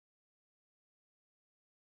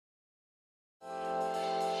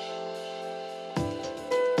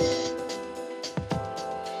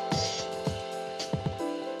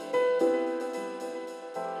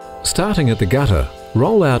Starting at the gutter,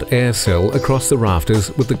 roll out Air-Cell across the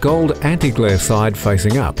rafters with the gold anti-glare side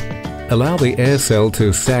facing up. Allow the Air-Cell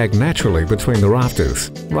to sag naturally between the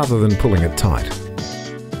rafters, rather than pulling it tight.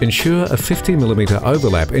 Ensure a 50mm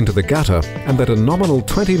overlap into the gutter and that a nominal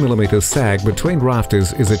 20mm sag between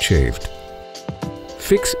rafters is achieved.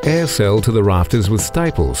 Fix Air-Cell to the rafters with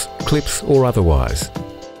staples, clips or otherwise.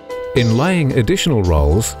 In laying additional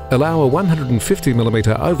rolls, allow a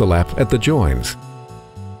 150mm overlap at the joins.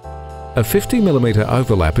 A 50mm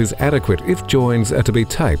overlap is adequate if joins are to be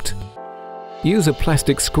taped. Use a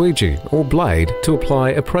plastic squeegee or blade to apply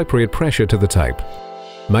appropriate pressure to the tape.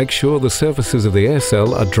 Make sure the surfaces of the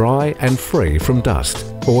Air-Cell are dry and free from dust,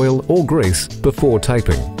 oil or grease before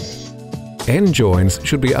taping. End joins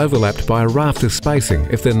should be overlapped by a rafter spacing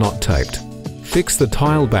if they're not taped. Fix the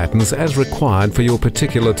tile battens as required for your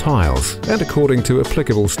particular tiles and according to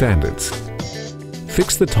applicable standards.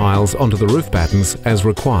 Fix the tiles onto the roof battens as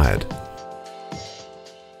required.